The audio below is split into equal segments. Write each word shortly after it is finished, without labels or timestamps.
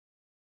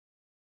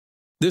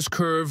This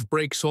curve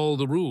breaks all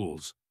the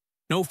rules.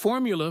 No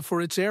formula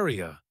for its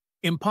area.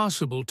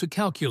 Impossible to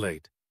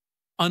calculate.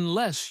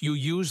 Unless you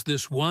use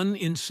this one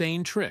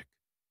insane trick.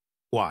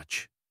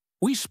 Watch.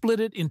 We split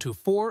it into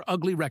 4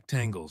 ugly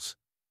rectangles.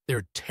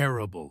 They're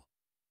terrible.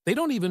 They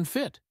don't even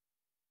fit.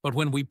 But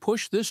when we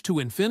push this to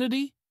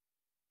infinity,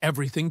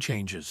 everything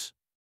changes.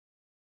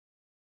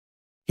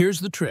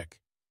 Here's the trick.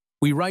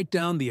 We write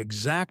down the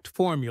exact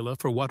formula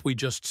for what we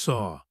just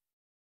saw.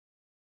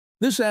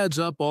 This adds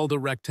up all the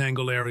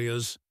rectangle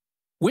areas,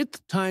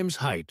 width times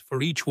height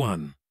for each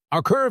one.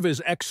 Our curve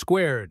is x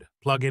squared.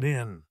 Plug it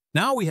in.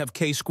 Now we have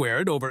k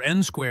squared over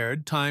n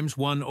squared times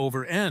 1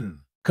 over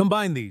n.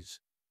 Combine these.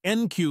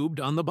 N cubed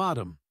on the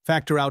bottom.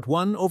 Factor out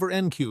 1 over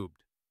n cubed.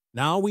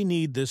 Now we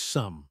need this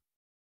sum.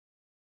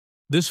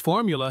 This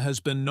formula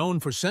has been known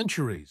for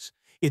centuries.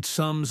 It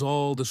sums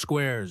all the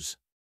squares.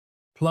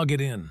 Plug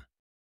it in.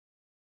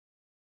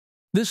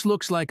 This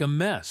looks like a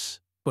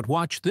mess, but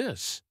watch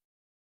this.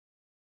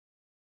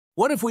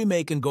 What if we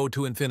make and go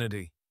to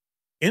infinity?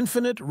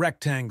 Infinite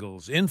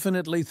rectangles,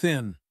 infinitely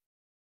thin.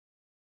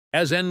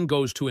 As n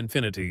goes to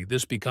infinity,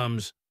 this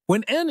becomes,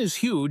 when n is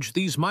huge,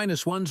 these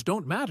minus ones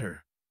don't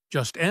matter.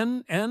 Just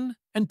n, and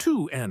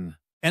 2n.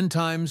 n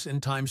times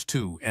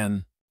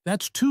 2n.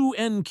 That's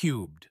 2n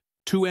cubed.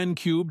 2n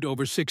cubed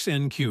over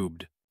 6n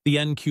cubed. The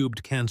n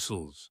cubed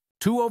cancels.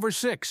 2 over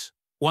 6,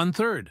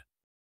 1/3.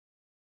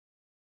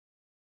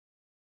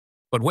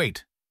 But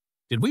wait,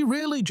 did we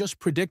really just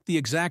predict the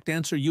exact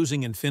answer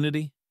using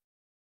infinity?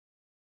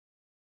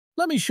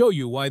 Let me show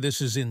you why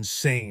this is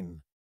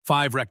insane.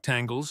 5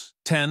 rectangles,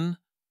 10,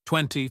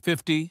 20,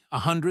 50,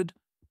 100,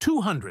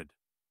 200.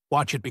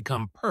 Watch it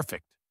become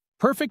perfect.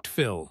 Perfect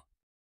fill.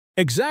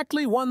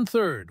 Exactly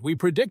 1/3. We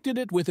predicted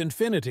it with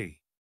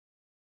infinity.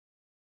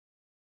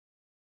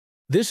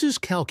 This is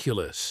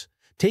calculus,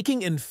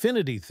 taking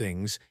infinity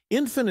things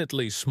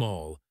infinitely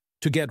small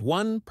to get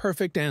one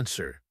perfect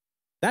answer.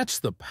 That's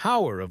the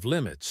power of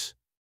limits.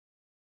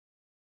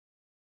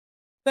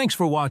 Thanks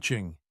for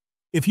watching.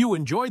 If you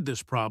enjoyed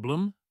this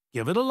problem,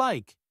 give it a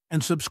like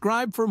and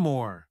subscribe for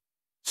more.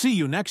 See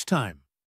you next time.